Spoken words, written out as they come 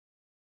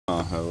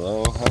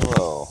Hello,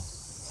 hello.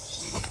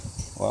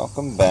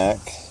 Welcome back.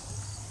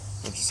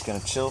 We're just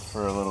gonna chill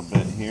for a little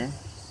bit here.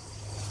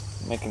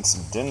 Making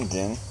some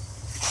din-din.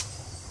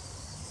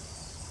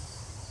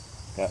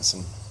 Got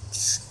some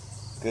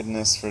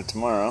goodness for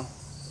tomorrow.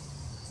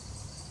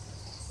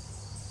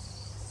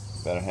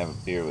 Better have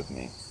a beer with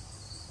me.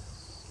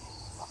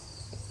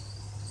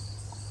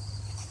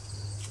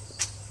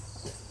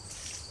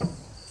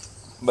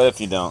 But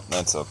if you don't,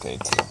 that's okay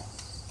too.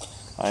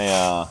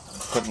 I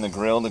putting the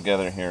grill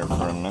together here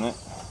for a minute.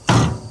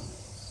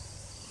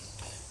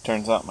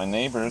 Turns out my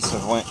neighbors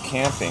have went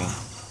camping,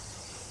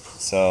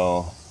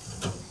 so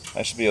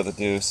I should be able to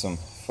do some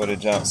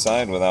footage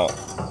outside without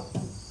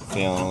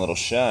feeling a little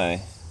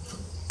shy.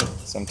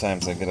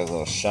 Sometimes I get a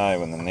little shy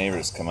when the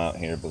neighbors come out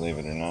here, believe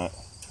it or not,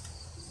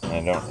 and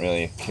I don't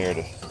really care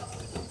to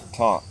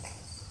talk.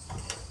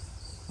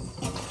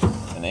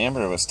 And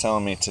Amber was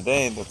telling me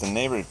today that the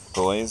neighbor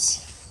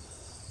boys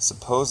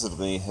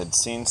supposedly had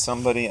seen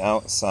somebody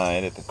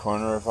outside at the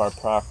corner of our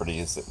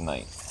properties at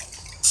night.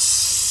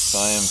 So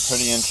I am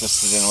pretty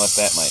interested in what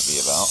that might be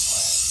about.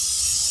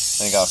 I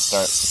think I'll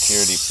start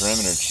security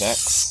perimeter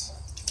checks.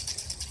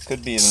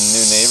 Could be the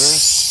new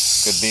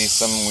neighbors, could be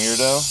some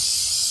weirdo.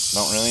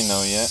 Don't really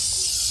know yet.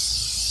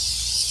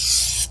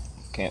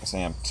 Can't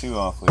say I'm too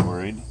awfully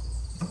worried.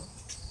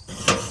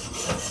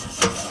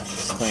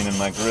 Just cleaning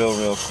my grill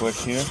real quick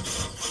here.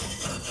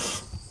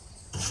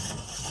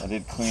 I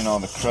did clean all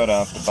the crud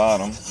out the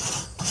bottom,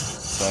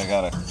 so I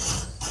got a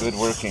good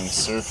working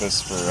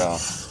surface for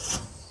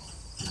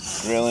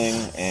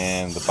grilling,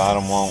 and the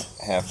bottom won't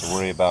have to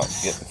worry about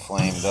getting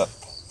flamed up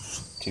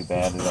too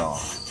bad at all.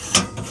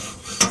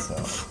 So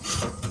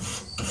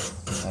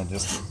I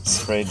just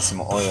sprayed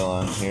some oil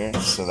on here,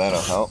 so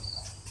that'll help.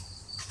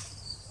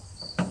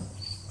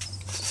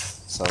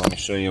 So let me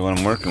show you what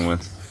I'm working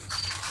with.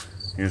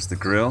 Here's the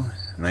grill,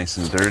 nice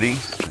and dirty.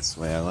 That's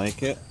the way I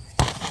like it.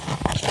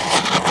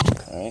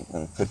 Alright,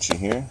 let me put you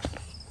here.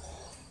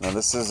 Now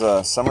this is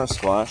a summer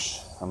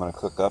squash I'm going to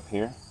cook up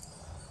here.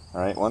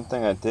 Alright, one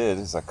thing I did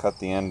is I cut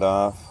the end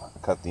off, I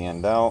cut the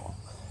end out,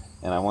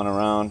 and I went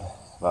around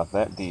about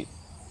that deep,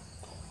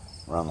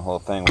 around the whole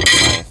thing with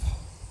a knife.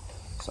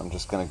 So I'm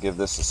just going to give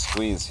this a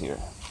squeeze here.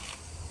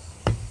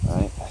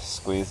 Alright,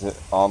 squeeze it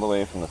all the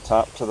way from the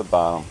top to the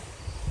bottom.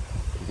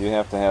 You do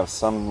have to have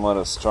somewhat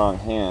of strong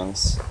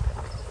hands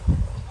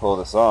to pull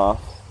this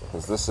off,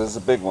 because this is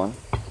a big one.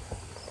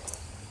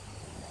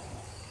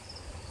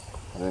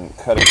 I didn't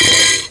cut it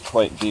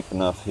quite deep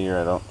enough here,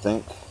 I don't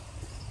think.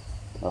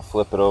 I'll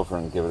flip it over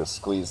and give it a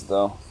squeeze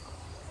though.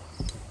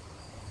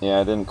 Yeah,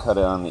 I didn't cut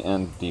it on the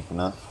end deep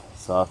enough,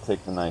 so I'll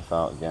take the knife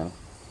out again.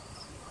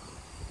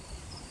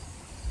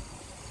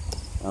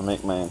 I'll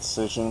make my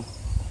incision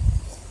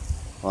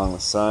along the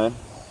side,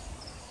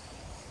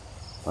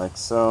 like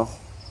so.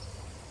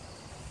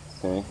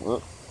 Okay,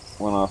 whoop,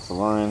 went off the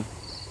line.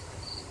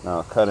 Now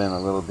I'll cut in a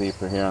little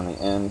deeper here on the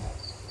end.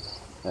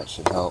 That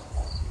should help.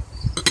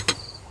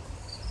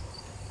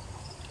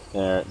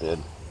 There, it did.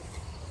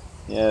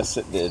 Yes,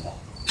 it did.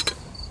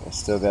 I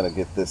still got to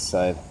get this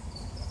side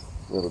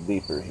a little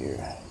deeper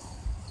here.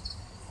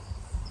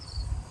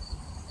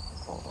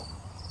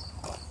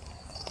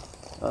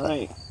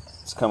 Alright,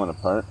 it's coming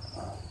apart.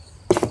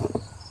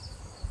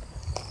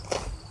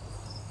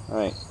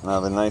 Alright, now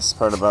the nice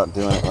part about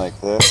doing it like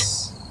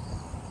this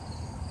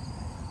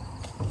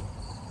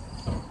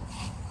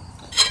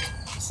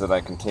is that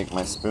I can take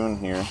my spoon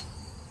here,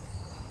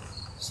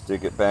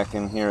 stick it back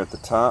in here at the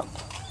top,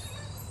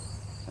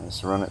 and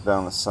just run it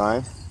down the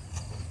side.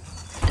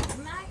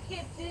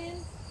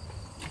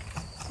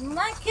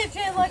 My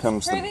kitchen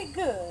looks pretty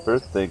good.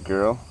 Birthday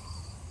girl.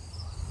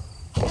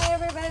 Hi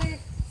everybody.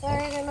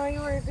 Sorry, I didn't know you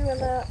were doing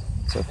that.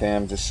 It's okay,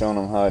 I'm just showing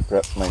them how I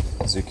prep my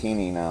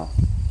zucchini now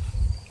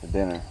for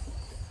dinner.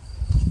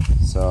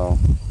 So,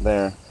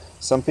 there.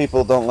 Some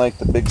people don't like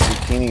the big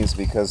zucchinis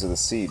because of the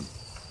seed.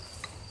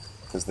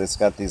 Because it's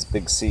got these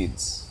big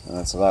seeds. And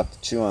that's a lot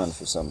to chew on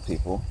for some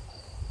people.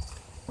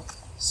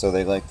 So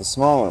they like the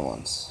smaller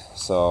ones.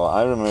 So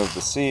I removed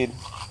the seed,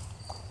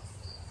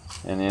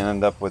 and you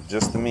end up with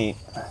just the meat.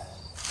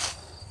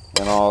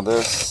 And all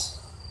this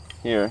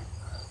here,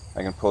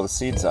 I can pull the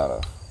seeds out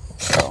of.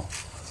 So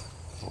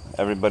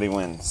everybody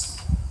wins.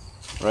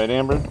 Right,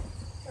 Amber?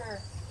 Sure.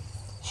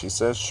 She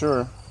says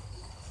sure.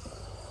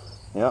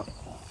 Yep.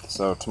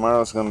 So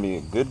tomorrow's going to be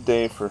a good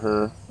day for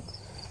her.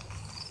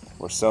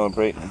 We're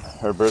celebrating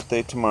her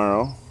birthday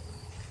tomorrow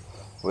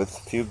with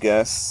a few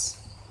guests,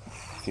 a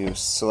few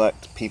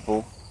select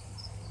people.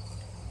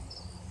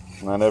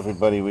 Not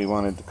everybody we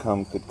wanted to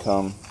come could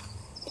come,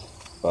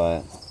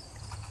 but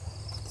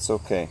it's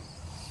okay.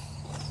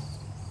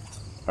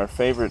 Our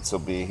favorites will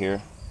be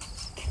here.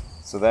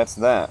 So that's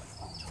that.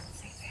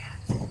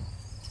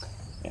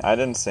 Yeah, I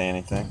didn't say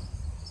anything.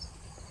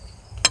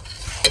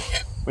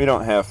 We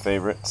don't have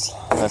favorites.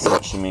 That's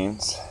what she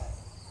means.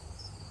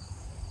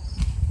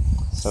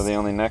 So the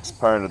only next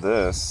part of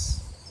this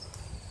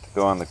to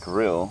go on the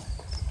grill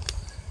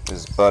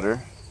is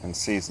butter and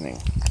seasoning.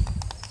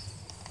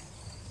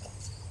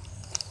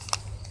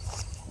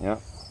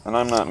 Yep. And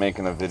I'm not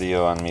making a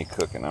video on me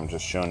cooking. I'm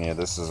just showing you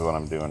this is what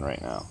I'm doing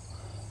right now.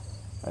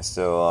 I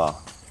still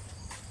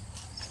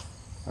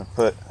I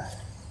put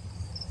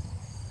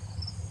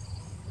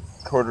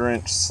 1/4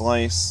 inch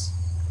slice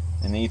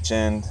in each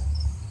end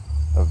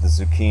of the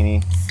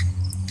zucchini.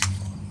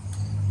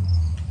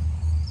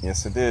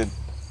 Yes, I did.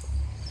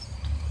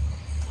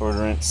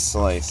 1/4 inch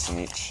slice in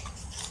each.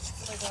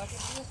 Am I talking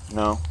to you?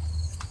 No.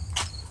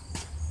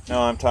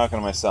 No, I'm talking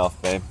to myself,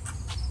 babe.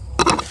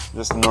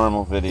 Just a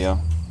normal video.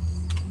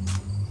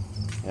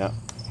 Yep.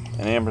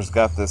 And Amber's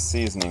got this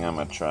seasoning I'm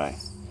gonna try.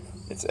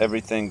 It's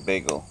everything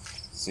bagel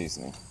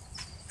seasoning.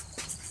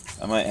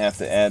 I might have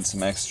to add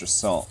some extra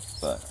salt,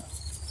 but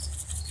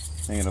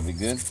I think it'll be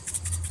good.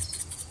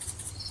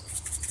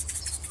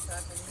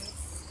 Talking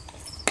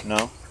to me?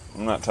 No,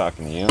 I'm not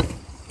talking to you.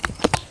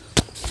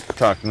 I'm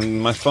talking to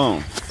my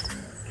phone.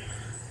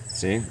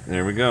 See,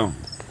 there we go.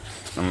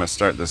 I'm gonna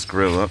start this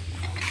grill up.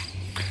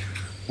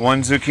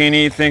 1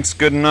 zucchini you think's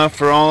good enough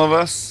for all of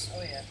us?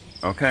 Oh yeah.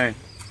 Okay.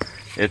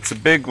 It's a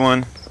big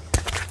one.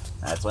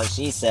 That's what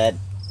she said.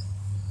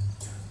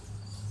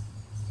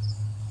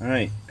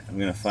 Alright, I'm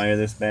gonna fire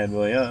this bad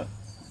boy up.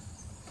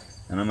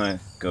 And I'm gonna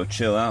go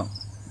chill out.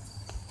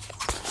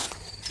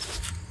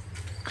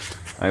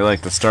 I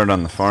like to start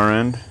on the far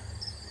end.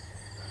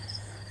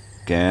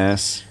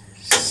 Gas,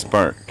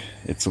 spark.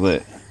 It's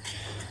lit.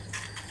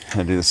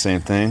 I do the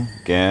same thing.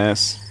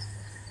 Gas,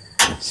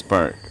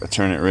 spark. I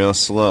turn it real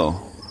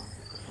slow.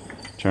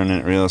 Turn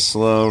it real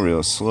slow,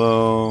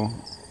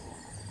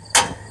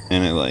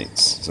 and it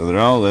lights. So they're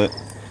all lit.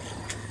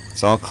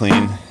 It's all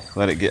clean.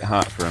 Let it get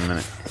hot for a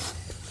minute.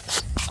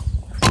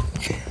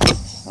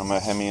 I'm gonna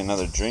have me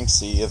another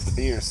drink-see of the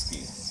beer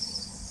ski.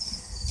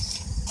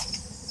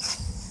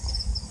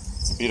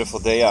 It's a beautiful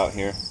day out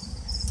here.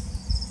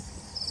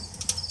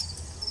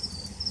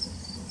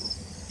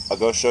 I'll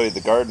go show you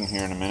the garden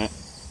here in a minute.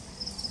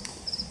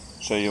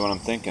 Show you what I'm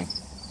thinking.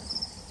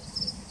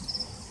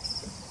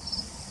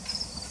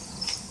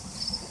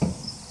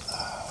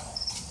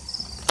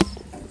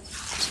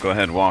 Go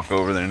ahead and walk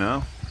over there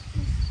now.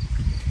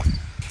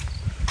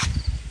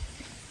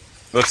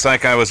 Looks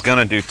like I was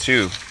gonna do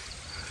 2.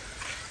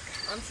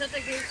 I'm set to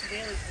go to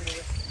Bailey for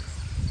this.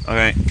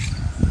 Okay.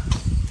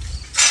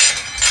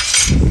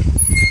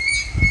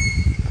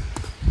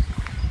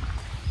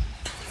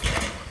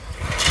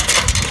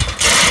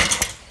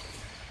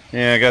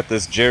 Yeah, I got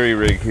this jerry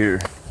rig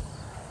here.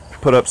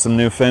 Put up some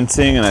new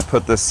fencing, and I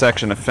put this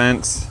section of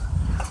fence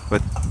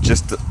with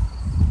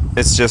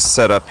it's just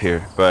set up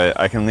here, but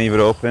I can leave it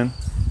open.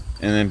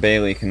 And then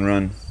Bailey can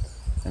run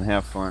and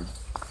have fun.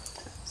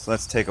 So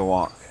let's take a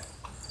walk.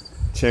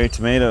 Cherry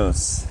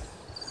tomatoes.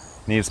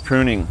 Needs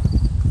pruning.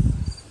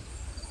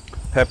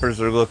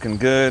 Peppers are looking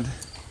good.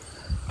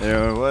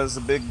 There was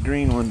a big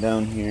green one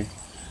down here.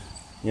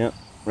 Yep,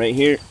 right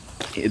here.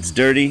 It's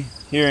dirty.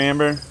 Here,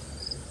 Amber.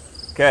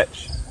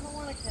 Catch. I don't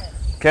want to catch.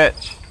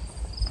 Catch.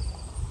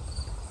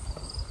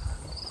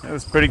 That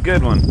was a pretty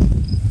good one.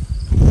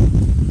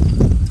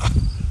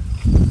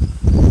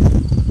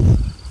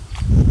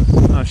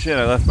 Oh shit,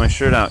 I left my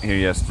shirt out here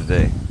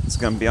yesterday. It's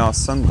gonna be all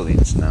sun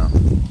bleached now.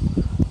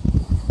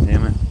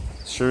 Damn it.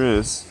 Sure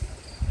is.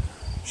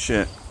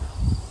 Shit.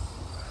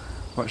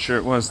 What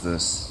shirt was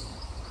this?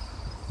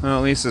 Well,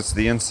 at least it's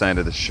the inside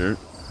of the shirt.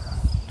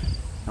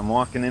 I'm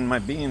walking in my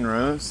bean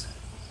rows.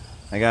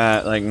 I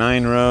got like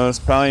 9 rows,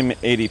 probably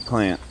 80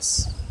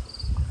 plants.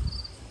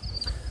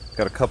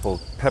 Got a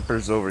couple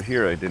peppers over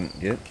here I didn't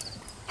get.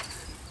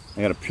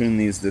 I gotta prune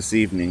these this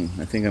evening.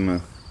 I think I'm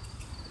gonna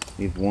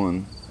leave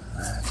one.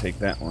 Take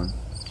that one.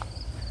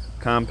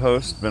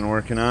 Compost, been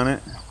working on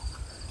it.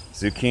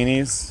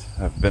 Zucchinis,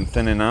 I've been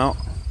thinning out.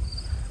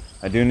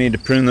 I do need to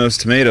prune those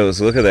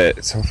tomatoes. Look at that,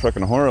 it's so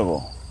fucking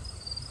horrible.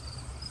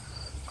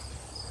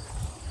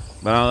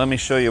 But let me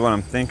show you what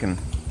I'm thinking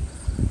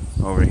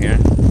over here.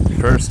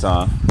 First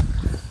off,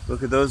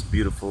 look at those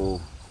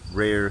beautiful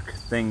rare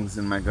things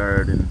in my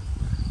garden.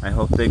 I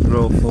hope they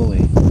grow fully.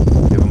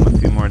 Give them a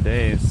few more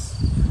days.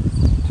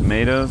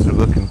 Tomatoes are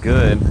looking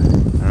good,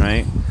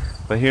 alright?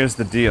 But here's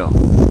the deal.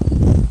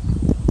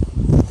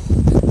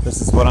 This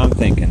is what I'm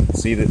thinking.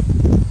 See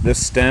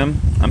this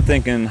stem? I'm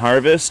thinking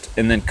harvest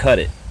and then cut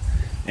it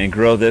and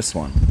grow this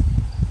one.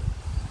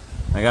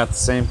 I got the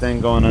same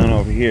thing going on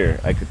over here.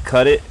 I could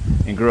cut it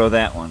and grow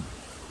that one.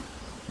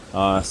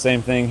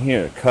 Same thing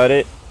here. Cut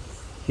it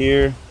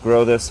here,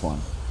 grow this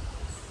one.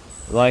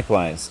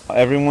 Likewise,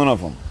 every one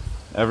of them.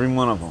 Every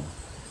one of them.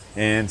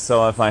 And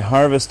so if I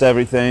harvest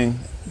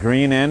everything,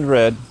 green and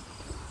red,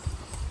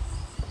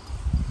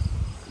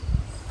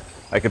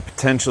 I could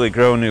potentially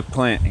grow a new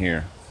plant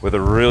here with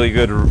a really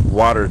good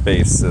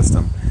water-based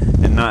system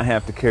and not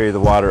have to carry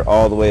the water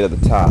all the way to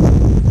the top.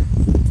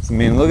 I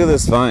mean, look at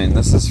this vine.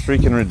 This is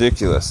freaking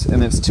ridiculous.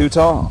 And it's too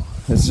tall.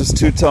 It's just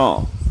too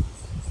tall.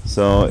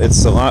 So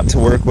it's a lot to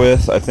work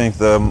with. I think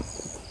the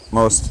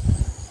most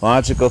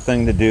logical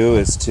thing to do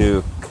is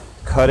to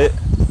cut it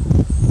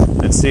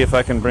and see if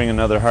I can bring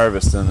another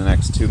harvest in the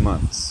next 2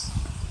 months.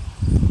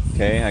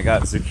 Okay, I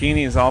got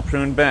zucchinis all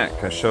pruned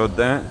back. I showed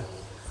that.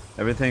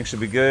 Everything should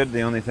be good.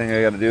 The only thing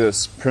I got to do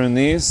is prune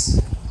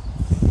these.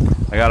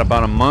 I got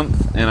about a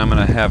month, and I'm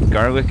going to have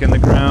garlic in the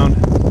ground.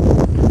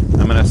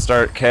 I'm going to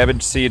start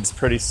cabbage seeds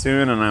pretty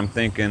soon, and I'm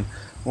thinking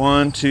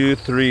 1, 2,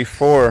 3,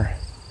 4,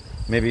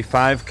 maybe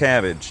 5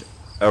 cabbage.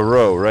 A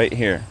row right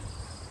here.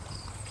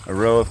 A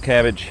row of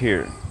cabbage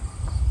here.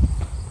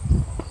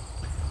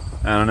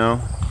 I don't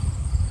know.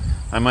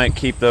 I might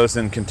keep those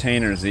in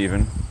containers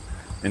even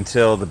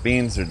until the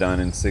beans are done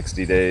in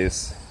 60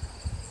 days.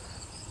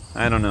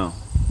 I don't know.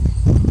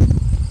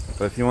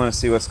 But if you want to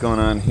see what's going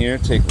on here,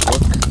 take a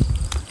look.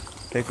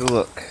 Take a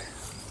look.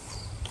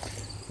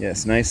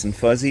 Yes, nice and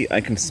fuzzy. I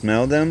can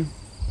smell them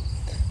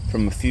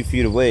from a few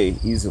feet away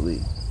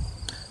easily.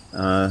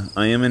 I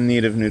am in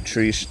need of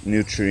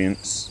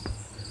nutrients,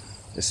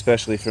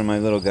 especially for my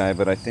little guy,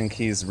 but I think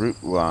he's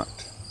root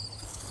locked.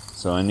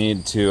 So I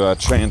need to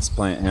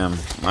transplant him.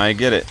 I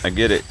get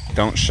it.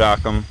 Don't shock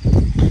him.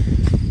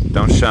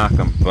 Don't shock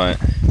him, but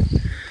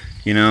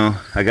you know,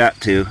 I got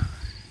to.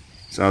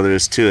 That's all there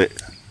is to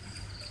it.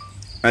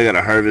 I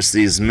gotta harvest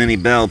these mini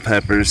bell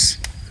peppers.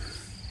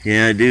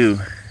 Yeah, I do.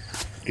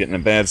 Getting a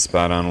bad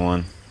spot on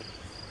one.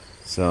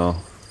 So,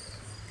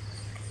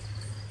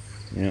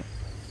 yeah.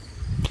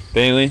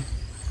 Bailey,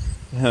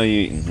 what the hell are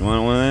you eating? You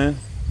want one of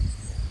that?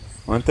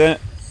 Want that?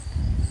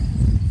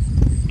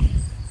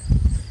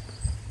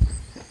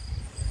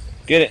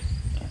 Get it.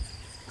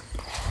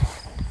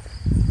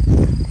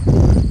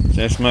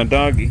 That's my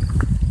doggy.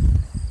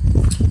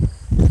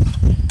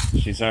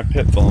 She's our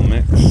pit bull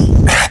mix.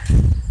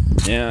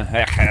 Yeah,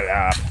 hack it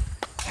up.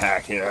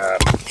 Hack it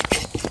up.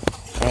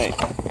 Right.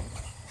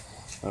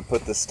 I'm gonna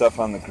put this stuff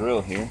on the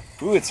grill here.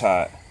 Ooh, it's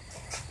hot.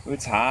 Ooh,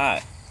 it's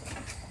hot.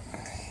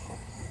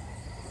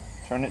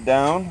 Turn it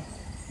down,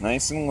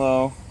 nice and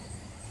low.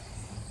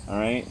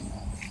 Alright.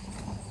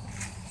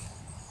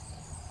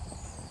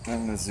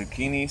 And the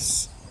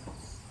zucchinis,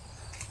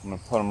 I'm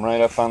gonna put them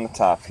right up on the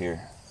top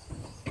here.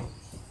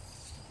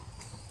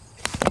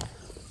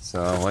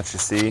 So what you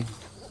see,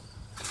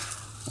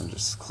 I'll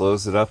just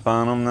close it up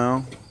on them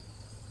now.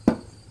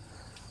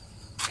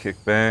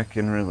 Kick back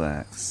and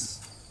relax.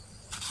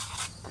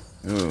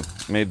 Ooh,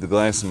 made the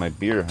glass of my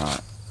beer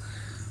hot.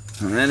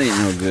 Well, that ain't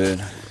no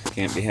good.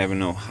 Can't be having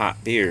no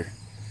hot beer.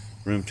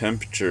 Room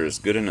temperature is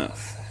good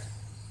enough.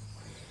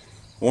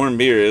 Warm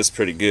beer is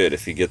pretty good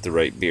if you get the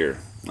right beer.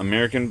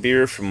 American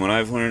beer, from what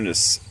I've learned,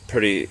 is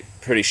pretty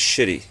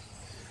shitty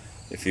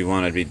if you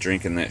want to be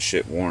drinking that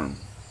shit warm.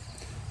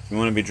 If you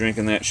want to be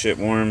drinking that shit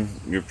warm,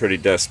 you're pretty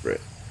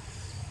desperate.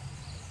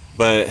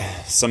 But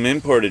some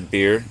imported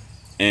beer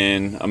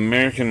and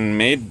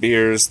American-made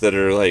beers that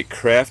are like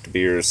craft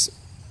beers,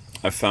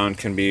 I found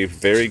can be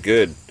very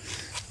good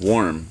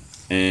warm.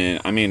 And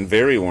I mean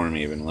very warm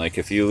even. Like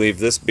if you leave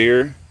this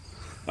beer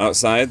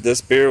outside,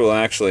 this beer will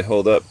actually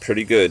hold up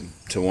pretty good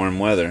to warm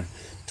weather,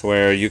 to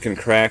where you can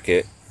crack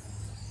it.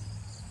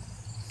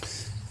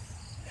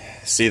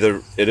 See,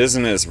 it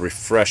isn't as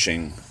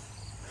refreshing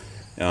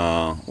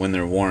when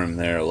they're warm.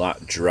 They're a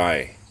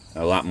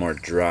lot more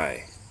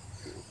dry.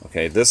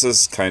 Okay, this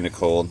is kind of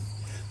cold.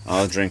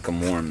 I'll drink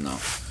them warm though.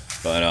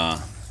 But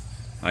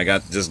I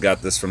just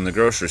got this from the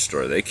grocery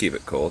store. They keep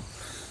it cold.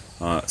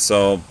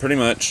 So pretty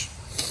much,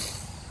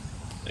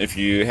 if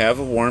you have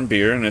a warm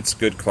beer and it's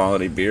good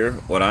quality beer,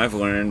 what I've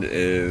learned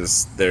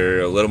is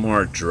they're a little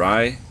more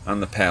dry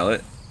on the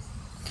palate,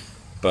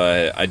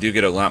 but I do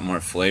get a lot more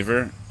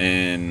flavor,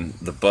 and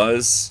the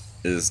buzz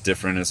is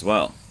different as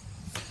well.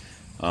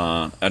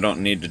 I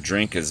don't need to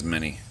drink as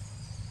many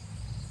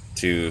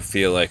to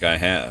feel like I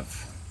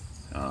have,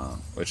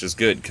 which is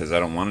good because I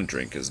don't want to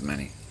drink as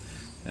many.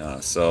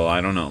 So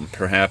I don't know,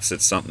 perhaps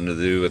it's something to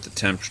do with the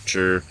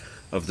temperature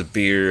of the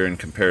beer in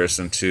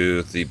comparison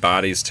to the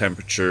body's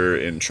temperature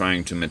in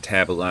trying to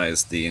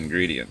metabolize the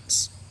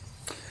ingredients.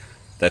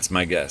 That's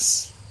my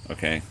guess.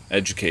 Okay,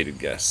 educated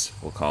guess,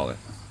 we'll call it,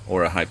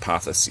 or a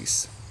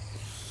hypothesis.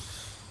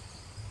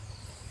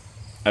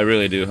 I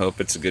really do hope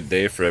it's a good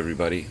day for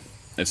everybody.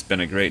 It's been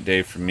a great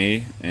day for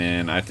me,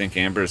 and I think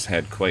Amber's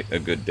had quite a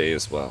good day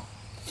as well.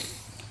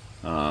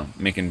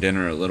 Making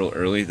dinner a little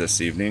early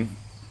this evening.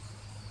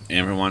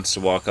 Amber wants to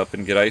walk up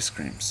and get ice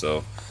cream,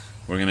 so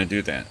we're gonna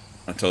do that.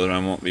 I told her I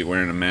won't be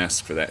wearing a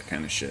mask for that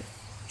kind of shit.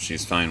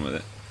 She's fine with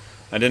it.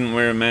 I didn't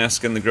wear a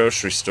mask in the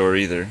grocery store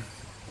either.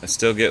 I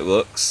still get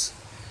looks.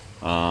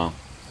 And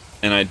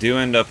I do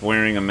end up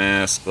wearing a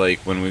mask like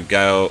when we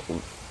go.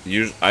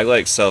 I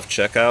like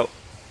self-checkout.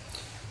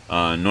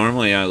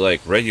 Normally I like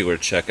regular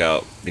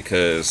checkout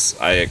because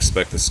I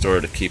expect the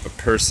store to keep a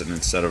person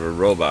instead of a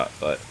robot,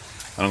 but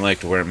I don't like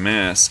to wear a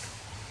mask,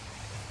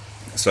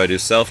 so I do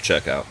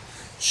self-checkout.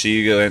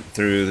 She went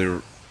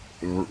through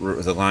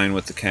the line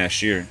with the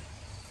cashier,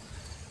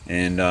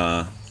 and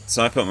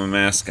so I put my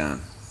mask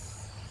on.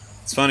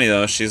 It's funny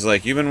though, she's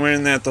like, "You've been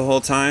wearing that the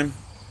whole time?"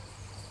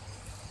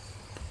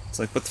 It's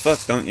like, what the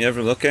fuck, don't you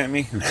ever look at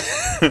me?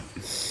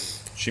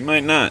 She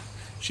might not.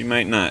 She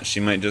might not.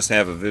 She might just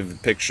have a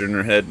vivid picture in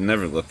her head and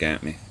never look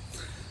at me.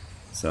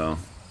 So,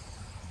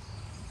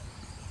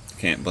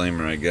 can't blame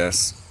her, I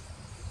guess.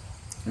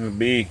 The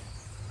bee.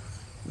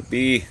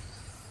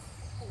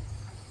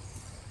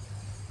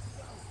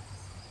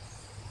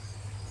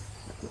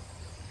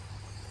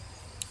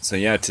 So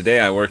yeah, today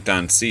I worked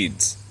on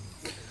seeds.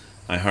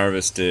 I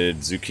harvested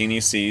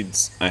zucchini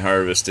seeds, I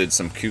harvested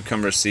some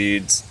cucumber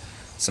seeds,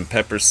 some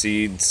pepper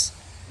seeds,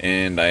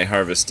 and I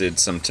harvested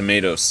some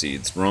tomato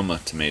seeds, Roma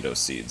tomato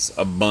seeds,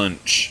 a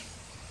bunch.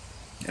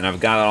 And I've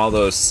got all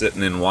those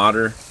sitting in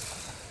water,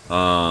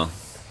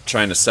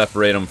 trying to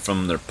separate them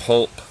from their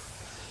pulp,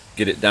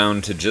 get it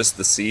down to just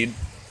the seed.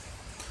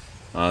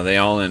 They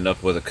all end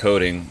up with a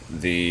coating.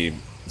 The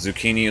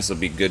zucchinis will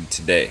be good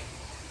today,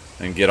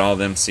 and get all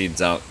them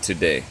seeds out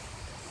today.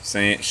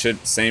 Same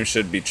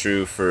should be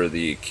true for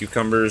the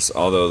cucumbers,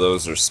 although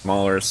those are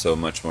smaller, so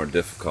much more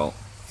difficult.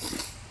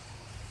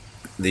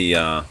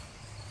 The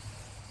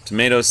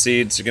tomato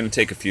seeds are going to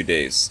take a few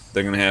days.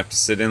 They're going to have to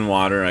sit in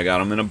water. I got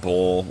them in a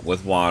bowl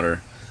with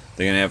water.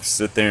 They're going to have to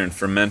sit there and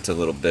ferment a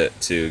little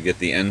bit to get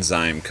the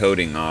enzyme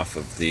coating off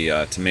of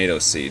the tomato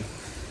seed,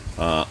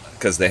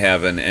 because they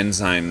have an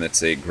enzyme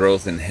that's a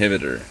growth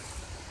inhibitor,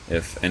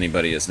 if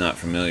anybody is not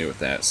familiar with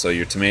that. So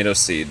your tomato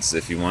seeds,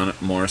 if you want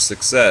more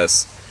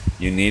success,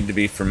 you need to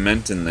be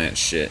fermenting that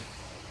shit.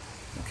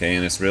 Okay,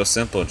 and it's real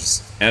simple.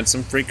 Just add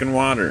some freaking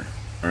water.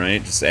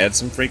 Alright, just add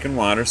some freaking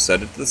water,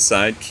 set it to the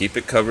side, keep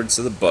it covered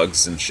so the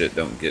bugs and shit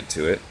don't get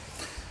to it.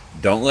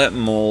 Don't let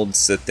mold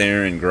sit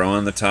there and grow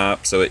on the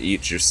top so it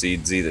eats your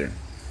seeds either.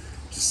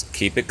 Just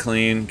keep it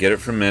clean, get it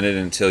fermented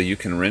until you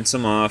can rinse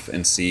them off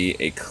and see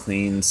a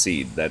clean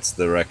seed. That's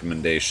the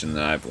recommendation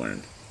that I've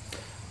learned.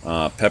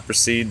 Pepper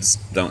seeds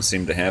don't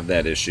seem to have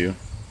that issue.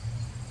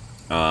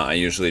 I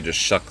usually just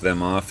shuck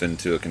them off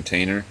into a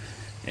container,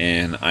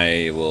 and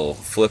I will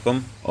flip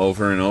them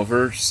over and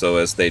over so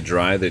as they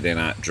dry, they do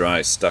not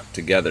dry stuck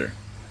together.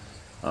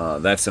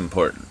 That's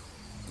important.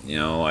 You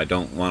know, I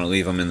don't want to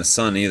leave them in the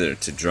sun either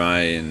to dry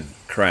and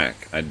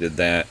crack. I had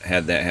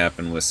that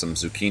happen with some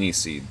zucchini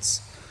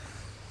seeds.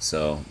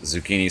 So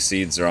zucchini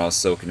seeds are all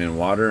soaking in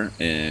water,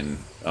 and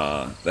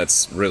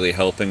that's really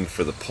helping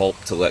for the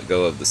pulp to let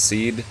go of the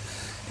seed.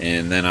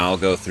 And then I'll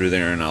go through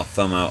there and I'll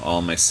thumb out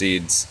all my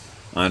seeds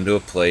onto a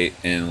plate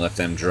and let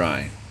them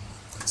dry.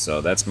 So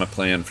that's my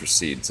plan for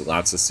seeds.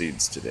 Lots of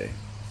seeds today.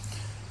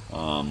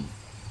 I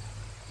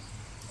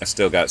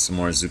still got some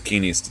more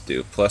zucchinis to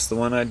do, plus the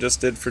one I just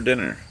did for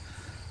dinner.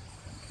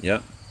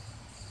 Yep.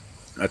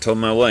 I told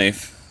my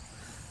wife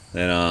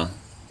that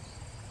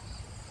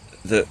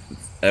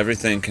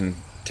everything can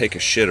take a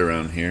shit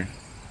around here,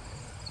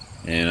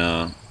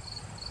 and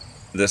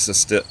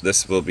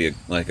this will be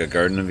like a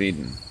Garden of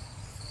Eden.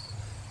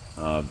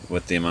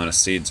 With the amount of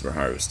seeds we're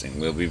harvesting,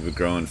 we'll be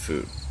growing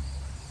food.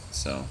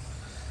 So,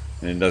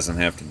 and it doesn't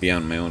have to be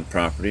on my own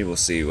property. We'll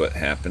see what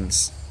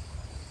happens.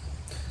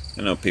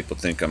 I know people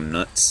think I'm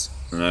nuts,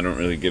 and I don't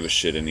really give a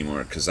shit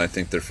anymore because I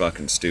think they're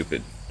fucking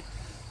stupid.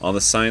 All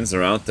the signs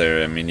are out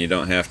there. I mean, you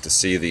don't have to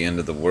see the end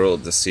of the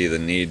world to see the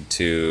need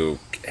to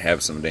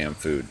have some damn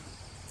food.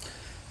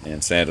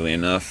 And sadly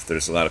enough,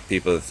 there's a lot of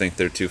people that think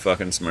they're too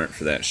fucking smart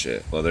for that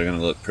shit. Well, they're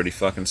gonna look pretty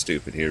fucking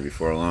stupid here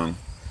before long.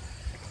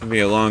 It'll be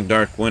a long,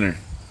 dark winter.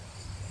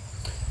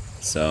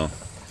 So,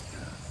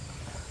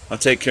 I'll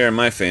take care of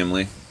my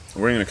family.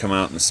 We're going to come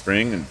out in the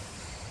spring and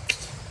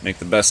make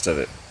the best of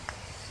it.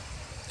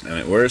 And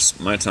at worst,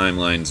 my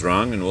timeline's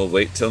wrong and we'll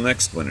wait till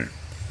next winter.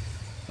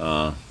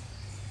 But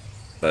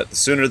the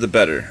sooner the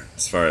better,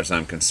 as far as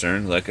I'm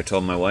concerned. Like I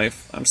told my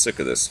wife, I'm sick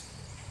of this.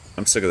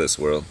 I'm sick of this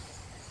world.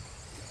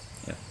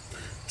 Yeah.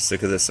 I'm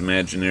sick of this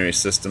imaginary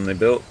system they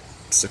built.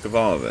 I'm sick of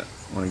all of it.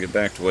 I want to get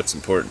back to what's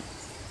important.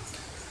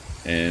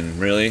 And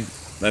really,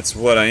 that's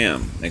what I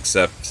am,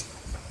 except,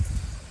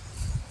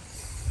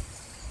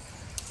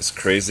 as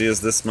crazy as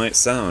this might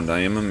sound, I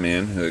am a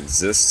man who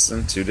exists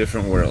in two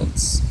different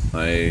worlds.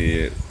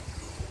 I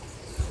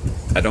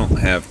don't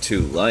have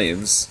two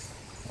lives,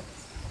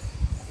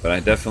 but I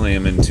definitely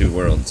am in two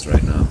worlds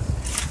right now.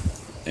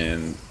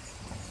 And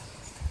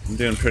I'm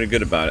doing pretty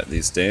good about it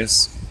these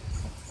days.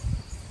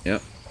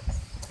 Yep.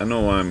 I know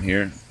why I'm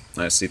here.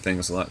 I see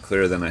things a lot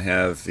clearer than I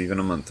have even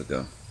a month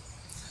ago.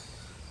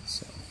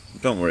 So,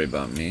 don't worry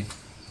about me.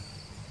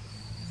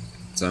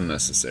 It's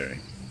unnecessary.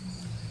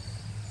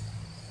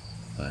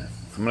 But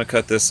I'm going to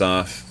cut this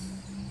off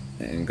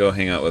and go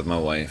hang out with my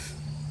wife.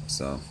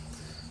 So,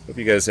 hope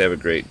you guys have a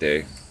great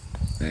day.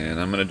 And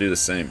I'm going to do the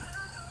same.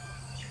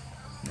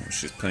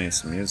 She's playing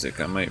some music.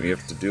 I might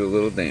have to do a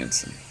little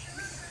dancing.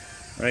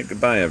 Alright,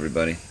 goodbye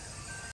everybody.